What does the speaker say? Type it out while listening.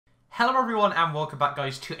Hello everyone and welcome back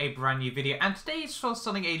guys to a brand new video, and today is for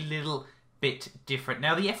something a little bit different.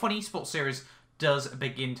 Now the F1 Esports series does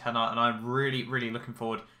begin tonight and I'm really looking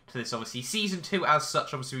forward to this. Obviously Season 2 as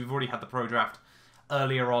such, obviously we've already had the Pro Draft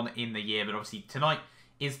earlier on in the year, but obviously tonight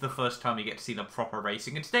is the first time you get to see the proper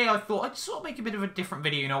racing. And today I thought I'd sort of make a bit of a different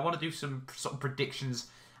video. You know, I want to do some sort of predictions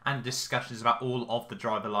and discussions about all of the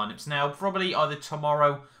driver lineups. Now probably either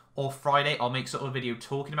tomorrow or Friday I'll make sort of a video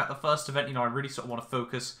talking about the first event. You know, I really sort of want to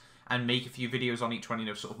focus and make a few videos on each one, you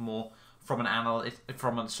know, sort of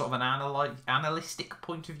analytic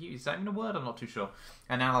point of view. Is that even a word? I'm not too sure.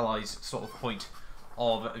 An analyze sort of point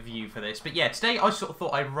of view for this. But yeah, today I sort of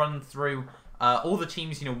thought I'd run through all the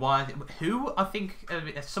teams, you know, who I think,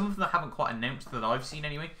 some of them haven't quite announced that I've seen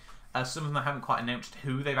anyway. Some of them haven't quite announced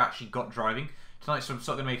who they've actually got driving tonight, so I'm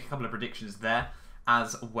sort of going to make a couple of predictions there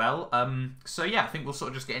as well. So yeah, I think we'll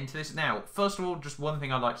sort of just get into this. Now, first of all, just one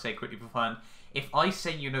thing I'd like to say quickly beforehand. If I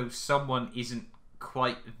say, you know, someone isn't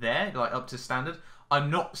quite there, like up to standard, I'm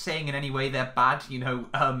not saying in any way they're bad, you know.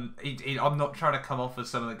 I'm not trying to come off as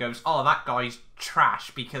someone that goes, oh, that guy's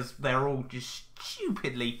trash, because they're all just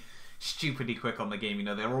stupidly quick on the game. You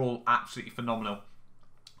know, they're all absolutely phenomenal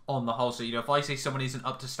on the whole. So, you know, if I say someone isn't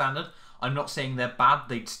up to standard, I'm not saying they're bad.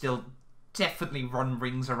 They'd still definitely run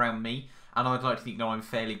rings around me, and I'd like to think, no, I'm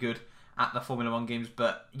fairly good at the Formula 1 games,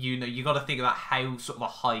 but you know, you got to think about how sort of a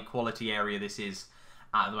high quality area this is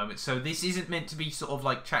at the moment. So this isn't meant to be sort of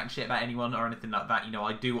like chatting shit about anyone or anything like that. You know,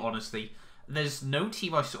 I do honestly, there's no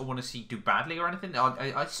team I sort of want to see do badly or anything.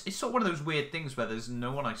 It's sort of one of those weird things where there's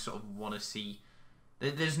no one I sort of want to see.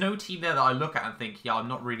 There's no team there that I look at and think, yeah, I'm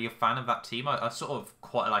not really a fan of that team. I sort of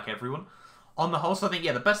quite like everyone on the whole. So I think,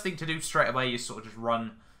 yeah, the best thing to do straight away is sort of just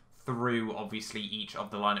run through, obviously, each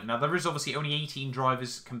of the lineup. Now, there is obviously only 18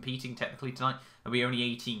 drivers competing technically tonight. There'll be only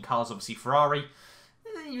 18 cars, obviously. Ferrari,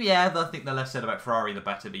 yeah, I think the less said about Ferrari, the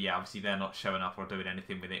better. But yeah, obviously, they're not showing up or doing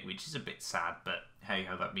anything with it, which is a bit sad. But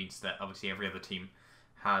hey-ho, that means that obviously every other team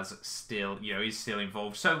has still, you know, is still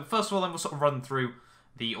involved. So, first of all, then we'll sort of run through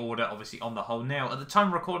the order, obviously, on the whole. Now, at the time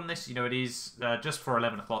of recording this, you know, it is just for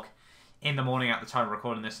 11 o'clock in the morning at the time of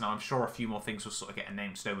recording this. Now, I'm sure a few more things will sort of get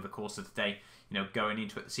announced over the course of the day, you know, going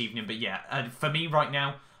into it this evening. But yeah, for me right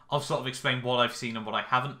now, I'll sort of explain what I've seen and what I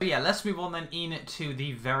haven't. But yeah, let's move on then into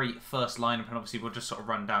the very first lineup, and obviously we'll just sort of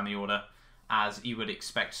run down the order as you would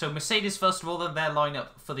expect. So Mercedes, first of all, then their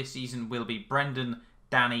lineup for this season will be Brendan,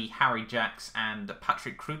 Danny, Harry Jacks, and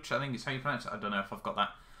Patrick Crouch, I think is how you pronounce it. I don't know if I've got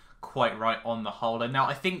that quite right on the whole. And now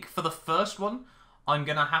I think for the first one, I'm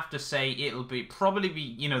going to have to say it'll probably be,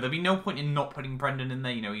 you know, there'll be no point in not putting Brendan in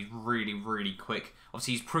there. You know, he's really quick.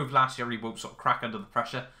 Obviously, he's proved last year he won't sort of crack under the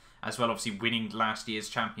pressure as well. Obviously, winning last year's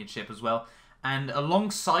championship as well. And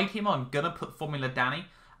alongside him, I'm going to put Formula Danny.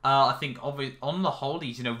 I think on the whole,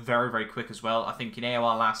 he's, you know, very quick as well. I think in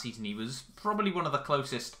AOR last season, he was probably one of the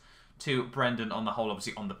closest to Brendan on the whole,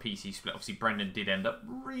 obviously on the PC split. Obviously, Brendan did end up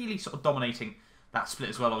really sort of dominating that split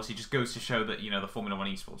as well. Obviously just goes to show that, you know, the Formula 1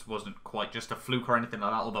 Esports wasn't quite just a fluke or anything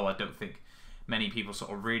like that, although I don't think many people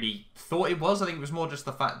sort of really thought it was. I think it was more just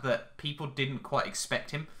the fact that people didn't quite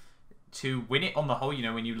expect him to win it on the whole. You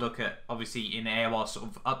know, when you look at, obviously, in AOR sort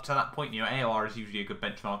of up to that point, you know, AOR is usually a good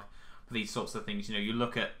benchmark for these sorts of things. You know, you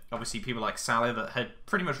look at, obviously, people like Salah that had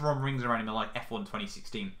pretty much run rings around him in like F1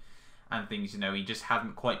 2016 and things, you know, he just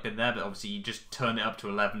hadn't quite been there, but obviously he just turned it up to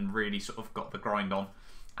 11, really sort of got the grind on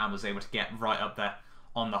and was able to get right up there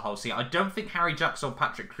on the whole. So yeah, I don't think Harry Jacks or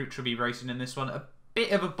Patrick Crouch will be racing in this one. A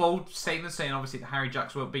bit of a bold statement saying obviously that Harry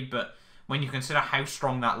Jacks won't be, but when you consider how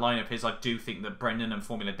strong that lineup is, I do think that Brendan and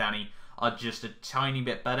Formula Danny are just a tiny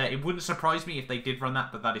bit better. It wouldn't surprise me if they did run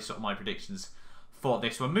that, but that is sort of my predictions for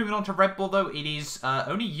this one. Moving on to Red Bull though, it is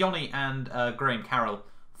only Yoni and Graham Carroll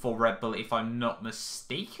for Red Bull, if I'm not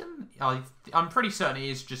mistaken. I'm pretty certain it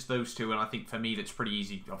is just those two, and I think for me that's pretty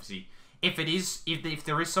easy, obviously. If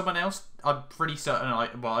there is someone else, I'm pretty certain,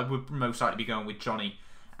 I would most likely be going with Johnny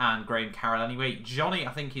and Graham Carroll anyway. Johnny,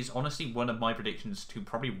 I think, is honestly one of my predictions to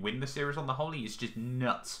probably win the series on the whole. He is just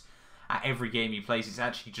nuts at every game he plays. It's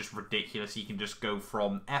actually just ridiculous. He can just go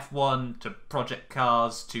from F1 to Project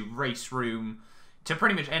Cars to Race Room to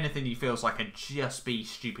pretty much anything he feels like and just be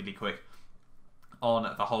stupidly quick on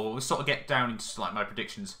the whole. We'll sort of get down into like my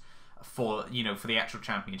predictions for, you know, for the actual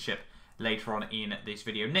championship later on in this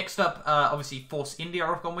video. Next up, obviously Force India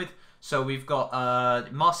I've gone with. So we've got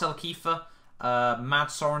Marcel Kiefer,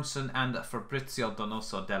 Mads Sorensen, and Fabrizio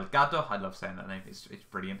Donoso Delgado. I love saying that name, it's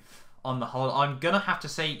brilliant. On the whole, I'm going to have to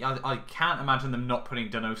say, I can't imagine them not putting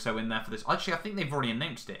Donoso in there for this. Actually, I think they've already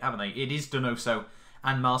announced it, haven't they? It is Donoso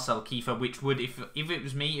and Marcel Kiefer, which would, if it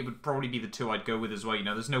was me, it would probably be the two I'd go with as well. You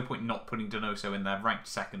know, there's no point not putting Donoso in there, ranked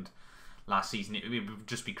second last season. It would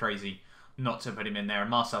just be crazy not to put him in there. And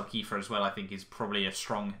Marcel Kiefer as well, I think, is probably a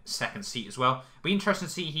strong second seat as well. Be interesting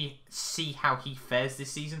to see how he fares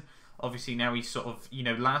this season. Obviously, now he's sort of, you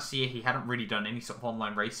know, last year he hadn't really done any sort of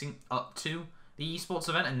online racing up to the esports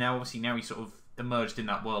event, and now obviously he's sort of emerged in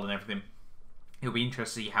that world and everything. It'll be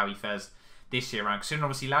interesting to see how he fares this year around. Because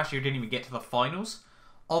obviously last year he didn't even get to the finals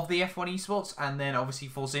of the F1 Esports, and then obviously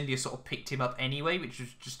Force India sort of picked him up anyway, which was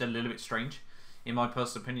just a little bit strange, in my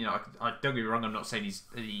personal opinion. I don't get me wrong, I'm not saying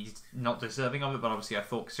he's not deserving of it, but obviously I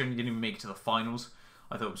thought, considering he didn't even make it to the finals,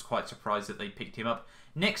 I thought it was quite surprised that they picked him up.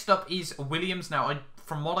 Next up is Williams. Now,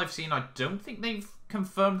 from what I've seen, I don't think they've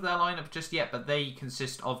confirmed their lineup just yet, but they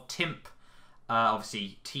consist of Timp,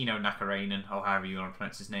 obviously Tino Nakarainen, or however you want to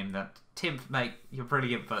pronounce his name. That Timp, mate, you're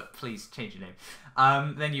brilliant, but please change your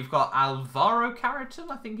name. Then you've got Alvaro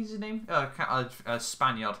Carreton, I think is his name,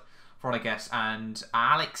 Spaniard, for what I guess, and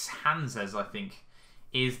Alex Hanses, I think,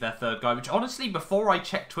 is their third guy. Which honestly, before I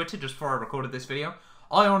checked Twitter, just before I recorded this video,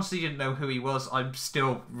 I honestly didn't know who he was. I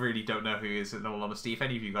still really don't know who he is, in all honesty. If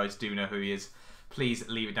any of you guys do know who he is, please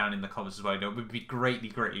leave it down in the comments as well. It would be greatly,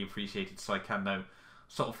 greatly appreciated, so I can know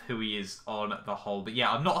sort of who he is on the whole. But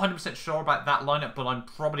yeah, I'm not 100% sure about that lineup, but I'm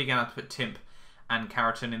probably going to have to put Timp and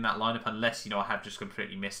Carreton in that lineup, unless, you know, I have just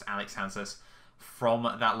completely missed Alex Hanses from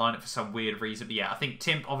that lineup for some weird reason. But yeah, I think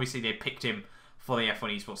Timp, obviously they picked him for the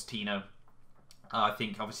F1 Esports Tino. I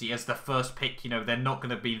think, obviously, as the first pick, you know, they're not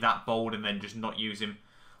going to be that bold and then just not use him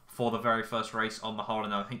for the very first race on the whole.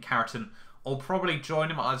 And I think Carreton will probably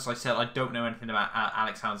join him. As I said, I don't know anything about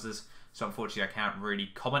Alex Hanses, so unfortunately I can't really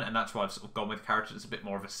comment, and that's why I've sort of gone with Carreton. It's a bit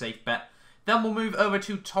more of a safe bet. Then we'll move over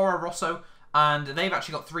to Toro Rosso, and they've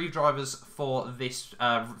actually got 3 drivers for this: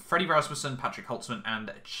 Freddie Rasmussen, Patrick Holtzman,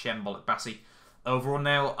 and Chem Bolek-Bassi. Overall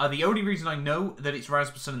now, the only reason I know that it's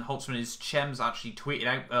Rasmussen and Holtzman is Chem's actually tweeted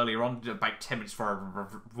out earlier on, about 10 minutes before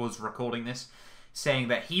I was recording this, saying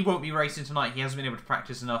that he won't be racing tonight. He hasn't been able to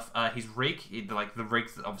practice enough. His rig, like the rig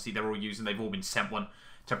that obviously they're all using, they've all been sent one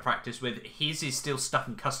to practice with. His is still stuck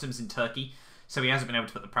in customs in Turkey, so he hasn't been able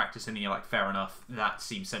to put the practice in. You're like, fair enough, that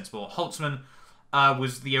seems sensible. Holtzman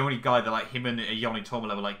was the only guy that, like, him and Joni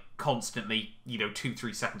Tormela were like constantly, you know,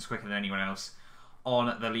 2-3 seconds quicker than anyone else on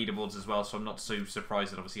the leaderboards as well, so I'm not so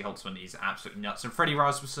surprised that obviously Holtzman is absolutely nuts. And Freddie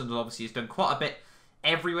Rasmussen obviously has done quite a bit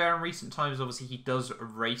everywhere in recent times. Obviously he does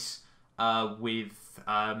race with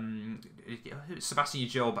Sebastian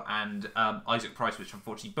Job and Isaac Price, which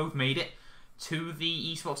unfortunately both made it to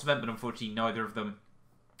the esports event, but unfortunately neither of them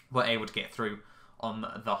were able to get through on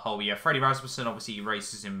the whole year. Freddie Rasmussen, obviously he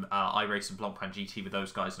races in iRace and Blancpain GT with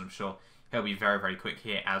those guys, and I'm sure he'll be very, very quick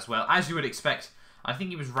here as well, as you would expect. I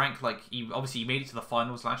think he was ranked, like, he made it to the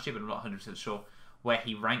finals last year, but I'm not 100% sure where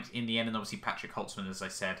he ranked in the end. And obviously Patrick Holtzman, as I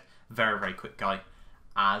said, very, very quick guy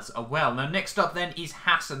as well. Now, next up then is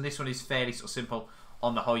Haas, and this one is fairly sort of simple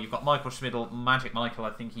on the whole. You've got Michael Schmidl, Magic Michael,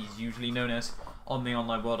 I think he's usually known as on the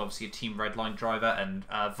online world, obviously a Team Redline driver, and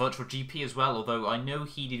Virtual GP as well, although I know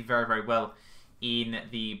he did very, very well in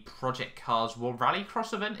the Project Cars World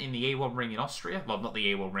Rallycross event in the A1 ring in Austria. Well, not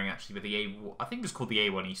the A1 ring actually, but I think it was called the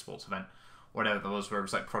A1 Esports event, whatever that was, where it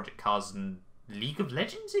was like Project Cars and League of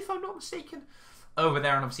Legends, if I'm not mistaken, over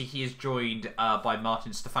there. And obviously he is joined by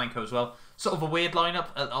Martin Stefanko as well. Sort of a weird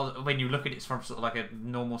lineup when you look at it from sort of like a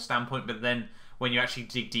normal standpoint, but then when you actually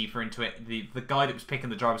dig deeper into it, the guy that was picking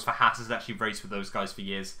the drivers for Haas has actually raced with those guys for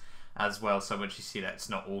years as well, so once you see that, it's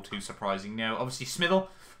not all too surprising. Now, obviously Smithel,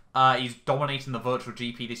 he's dominating the Virtual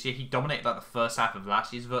GP this year. He dominated like the first half of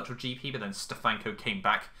last year's Virtual GP, but then Stefanko came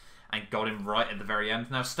back and got him right at the very end.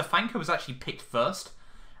 Now, Stefanko was actually picked first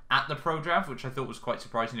at the Pro Draft, which I thought was quite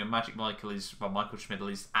surprising. You know, Michael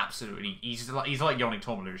Schmidl is absolutely, he's like Joni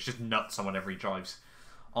Tormela. It's just nuts on whatever he drives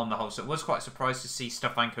on the whole. So it was quite surprised to see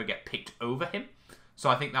Stefanko get picked over him. So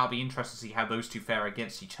I think that'll be interesting to see how those two fare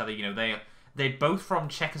against each other. You know, they're both from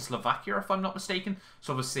Czechoslovakia, if I'm not mistaken.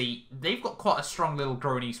 So obviously they've got quite a strong little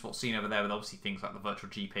growing esports scene over there with obviously things like the Virtual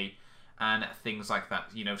GP and things like that.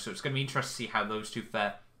 You know, so it's going to be interesting to see how those two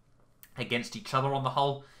fare against each other on the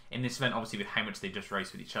whole in this event, obviously with how much they just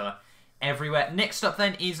race with each other everywhere. Next up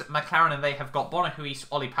then is McLaren, and they have got Bono Huis,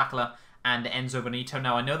 Ollie Pakela, and Enzo Bonito.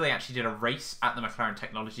 Now, I know they actually did a race at the McLaren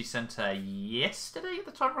Technology Centre yesterday at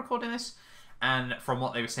the time of recording this, and from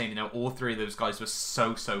what they were saying, you know, all three of those guys were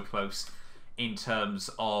so close in terms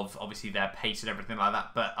of obviously their pace and everything like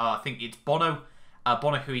that. But I think it's Bono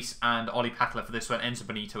Huis and Ollie Pakela for this one. Enzo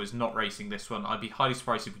Bonito is not racing this one. I'd be highly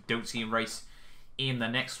surprised if we don't see him race in the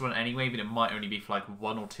next one anyway, but it might only be for like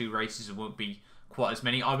 1 or 2 races. It won't be quite as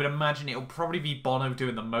many. I would imagine it'll probably be Bono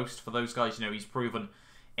doing the most for those guys. You know, he's proven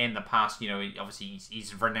in the past, you know, obviously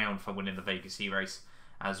he's renowned for winning the Vegas E race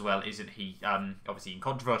as well, isn't he? Obviously, in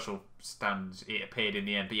controversial stands, it appeared in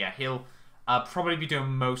the end. But yeah, he'll probably be doing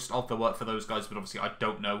most of the work for those guys. But obviously, I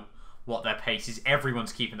don't know what their pace is.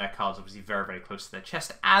 Everyone's keeping their cards obviously very, very close to their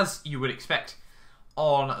chest, as you would expect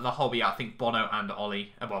on the hobby. I think Bono and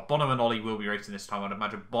Ollie, well, Bono and Ollie will be racing this time. I'd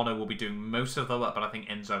imagine Bono will be doing most of the work, but I think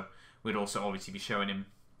Enzo would also obviously be showing him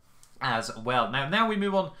as well. Now we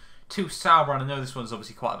move on to Sauber, and I know this one's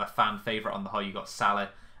obviously quite of a fan favourite on the whole. You got Salah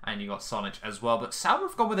and you got Sonic as well, but Sauber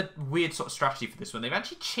have gone with a weird sort of strategy for this one. They've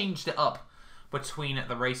actually changed it up between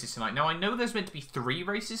the races tonight. Now I know there's meant to be 3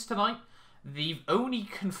 races tonight. They've only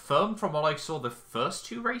confirmed from what I saw the first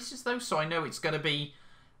 2 races though, so I know it's going to be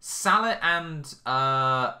Salah and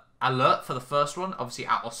Alert for the first one, obviously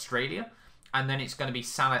at Australia, and then it's going to be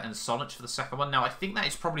Salah and Sonic for the second one. Now I think that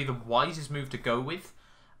is probably the wisest move to go with.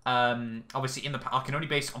 Obviously I can only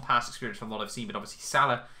base it on past experience from what I've seen, but obviously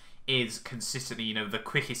Salah is consistently, you know, the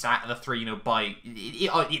quickest out of the 3, you know, by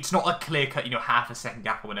it's not a clear cut, you know, half a second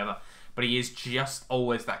gap or whatever, but he is just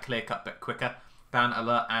always that clear cut bit quicker than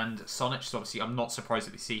Alert and Sonic. So obviously I'm not surprised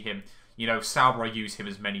that we see him. You know, Sauber use him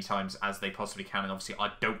as many times as they possibly can, and obviously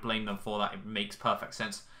I don't blame them for that. It makes perfect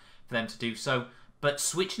sense for them to do so. But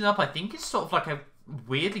switching up, I think, is sort of like a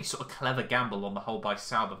weirdly sort of clever gamble on the whole by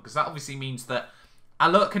Sauber, because that obviously means that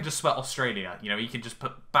Alert can just sweat Australia. You know, he can just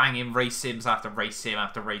bang in race sims after race sim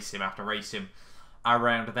after race sim after race sim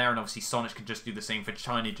around there, and obviously Sonic can just do the same for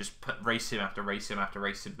China, just put race sim after race sim after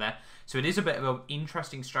race sim there. So it is a bit of an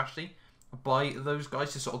interesting strategy by those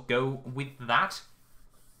guys to sort of go with that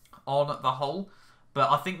on the whole, but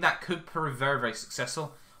I think that could prove very, very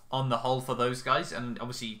successful on the whole for those guys. And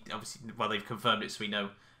obviously, well, they've confirmed it, so we know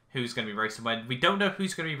who's going to be racing when. We don't know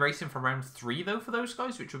who's going to be racing for round 3 though for those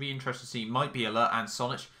guys, which will be interesting to see. It might be Alert and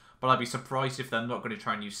Sonic, but I'd be surprised if they're not going to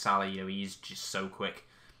try and use Salah. You know, he's just so quick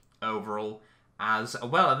overall as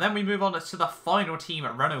well. And then we move on to the final team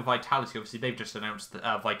at Renault Vitality. Obviously, they've just announced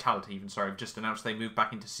Vitality, even sorry, have just announced they moved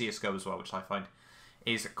back into CS:GO as well, which I find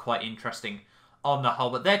is quite interesting on the whole.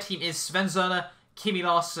 But their team is Sven Zerner, Kimi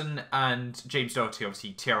Larson, and James Doherty.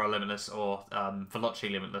 Obviously, TRL Limitless, or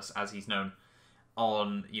Veloce Limitless, as he's known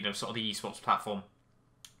on, you know, sort of the esports platform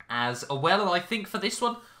as well. And I think for this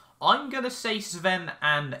one, I'm going to say Sven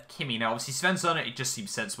and Kimi. Now, obviously, Sven Zerner, it just seems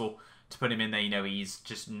sensible to put him in there. You know, he's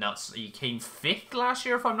just nuts. He came 5th last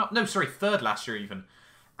year, if I'm not... No, sorry, 3rd last year even,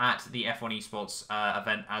 at the F1 Esports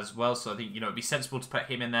event as well. So I think, you know, it'd be sensible to put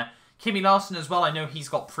him in there. Kimi Larson as well. I know he's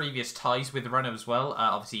got previous ties with Renault as well.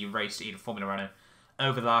 Obviously, he raced in Formula Renault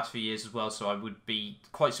over the last few years as well, so I would be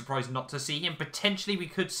quite surprised not to see him. Potentially, we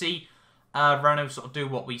could see Renault sort of do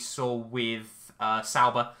what we saw with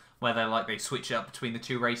Sauber, where they switch it up between the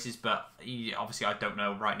 2 races, but obviously I don't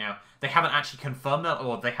know right now. They haven't actually confirmed that,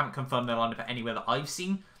 or they haven't confirmed their lineup anywhere that I've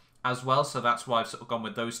seen as well, so that's why I've sort of gone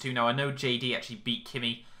with those 2. Now, I know JD actually beat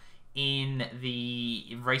Kimi in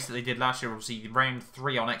the race that they did last year, obviously round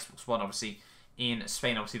 3 on Xbox One, obviously in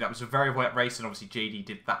Spain. Obviously that was a very wet race, and obviously JD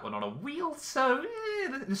did that one on a wheel, so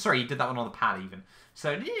sorry, he did that one on the pad even,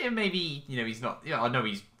 so maybe, you know, he's not, I know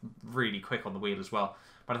he's really quick on the wheel as well,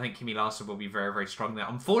 but I think Kimi Larson will be very, very strong there.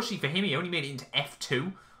 Unfortunately for him, he only made it into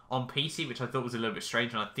F2 on PC, which I thought was a little bit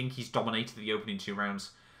strange, and I think he's dominated the opening 2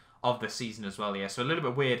 rounds of the season as well. Yeah, so a little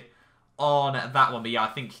bit weird on that one, but yeah, I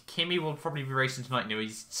think Kimi will probably be racing tonight. You know,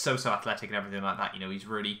 he's so athletic and everything like that. You know, he's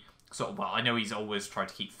really sort of, well, I know he's always tried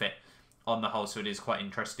to keep fit on the whole, so it is quite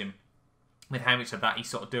interesting with how much of that he's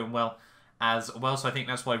sort of doing well as well. So I think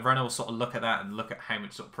that's why Renault will sort of look at that and look at how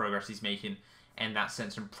much sort of progress he's making in that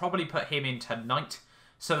sense, and probably put him in tonight.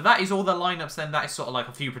 So that is all the lineups then. That is sort of like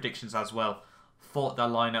a few predictions as well for the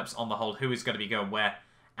lineups on the whole, who is going to be going where,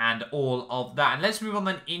 and all of that. And let's move on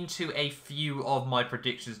then into a few of my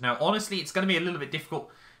predictions. Now, honestly, it's going to be a little bit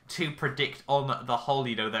difficult to predict on the whole,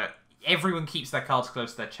 you know, that everyone keeps their cards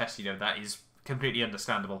close to their chest, you know, that is completely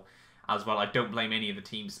understandable as well. I don't blame any of the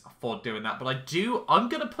teams for doing that, but I'm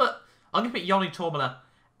going to put Joni Tormela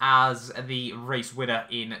as the race winner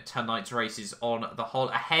in tonight's races on the whole,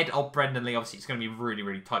 ahead of Brendan Lee. Obviously, it's going to be really,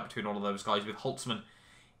 really tight between all of those guys, with Holtzman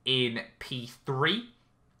in P3.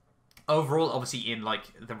 Overall, obviously, in like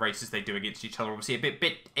the races they do against each other, obviously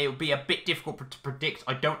it'll be a bit difficult to predict.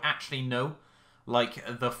 I don't actually know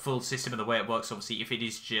like the full system and the way it works. Obviously, if it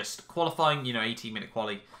is just qualifying, you know, 18-minute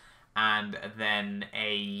quali, and then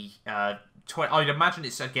I'd imagine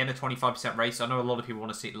it's again a 25% race. I know a lot of people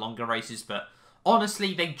want to see longer races, but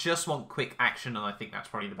honestly, they just want quick action, and I think that's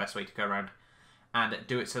probably the best way to go around and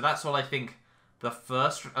do it. So that's all I think the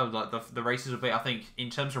first the races will be. I think in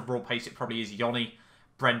terms of raw pace, it probably is Joni,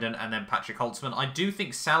 Brendan, and then Patrick Holtzman. I do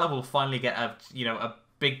think Salah will finally get a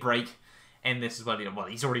big break in this as well. Well,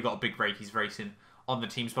 he's already got a big break. He's racing on the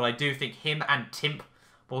teams, but I do think him and Timp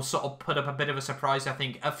will sort of put up a bit of a surprise. I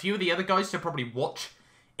think a few of the other guys to probably watch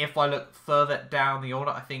if I look further down the order.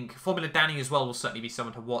 I think Formula Danny as well will certainly be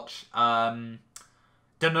someone to watch.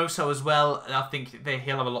 Donoso as well. I think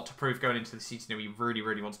he'll have a lot to prove going into the season. He really,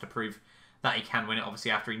 really wants to prove that he can win it.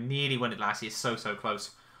 Obviously, after he nearly won it last year, so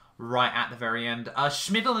close right at the very end.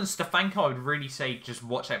 Schmidl and Stefanko, I would really say just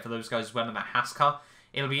watch out for those guys as well in that Haas car.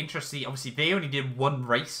 It'll be interesting. Obviously, they only did one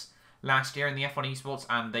race last year in the F1 Esports,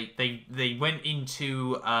 and they went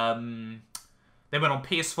into they went on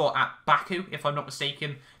PS4 at Baku, if I'm not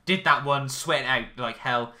mistaken. Did that one, sweat out like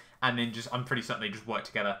hell, and then I'm pretty certain they just worked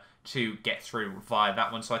together to get through via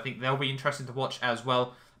that one. So I think they'll be interesting to watch as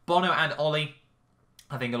well. Bono and Ollie,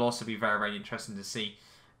 I think will also be very, very interesting to see.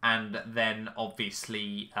 And then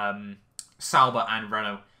obviously Sauber and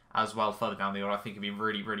Renault as well further down the order. I think it'll be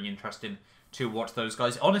really, really interesting to watch those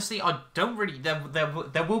guys. Honestly, I don't really...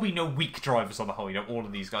 There will be no weak drivers on the whole. You know, all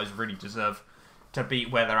of these guys really deserve to be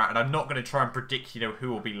where they're at. And I'm not going to try and predict, you know,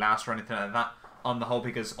 who will be last or anything like that on the whole,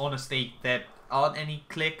 because honestly, there aren't any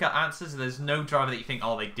clear-cut answers. There's no driver that you think,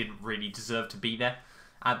 oh, they didn't really deserve to be there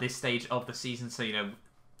at this stage of the season. So, you know,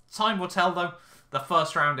 time will tell, though. The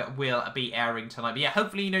first round will be airing tonight. But yeah,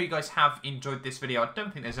 hopefully, you know, you guys have enjoyed this video. I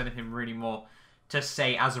don't think there's anything really more to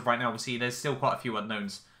say as of right now. Obviously, there's still quite a few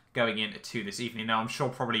unknowns going into this evening. Now, I'm sure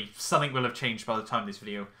probably something will have changed by the time this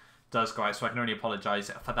video does go out, so I can only apologise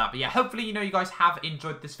for that. But yeah, hopefully, you know, you guys have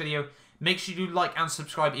enjoyed this video. Make sure you do like and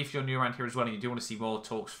subscribe if you're new around here as well, and you do want to see more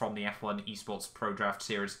talks from the F1 Esports Pro Draft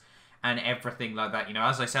Series and everything like that. You know,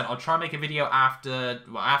 as I said, I'll try and make a video after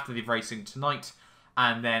the racing tonight,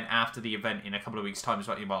 and then after the event in a couple of weeks' time as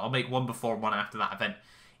well. I'll make one before and one after that event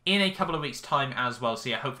in a couple of weeks' time as well. So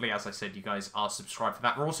yeah, hopefully, as I said, you guys are subscribed for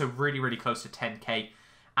that. We're also really, really close to 10k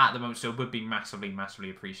at the moment, so it would be massively, massively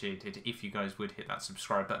appreciated if you guys would hit that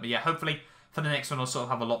subscribe button. But yeah, hopefully for the next one, I'll sort of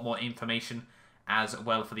have a lot more information as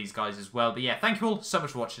well for these guys as well. But yeah, thank you all so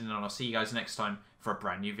much for watching, and I'll see you guys next time for a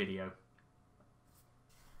brand new video.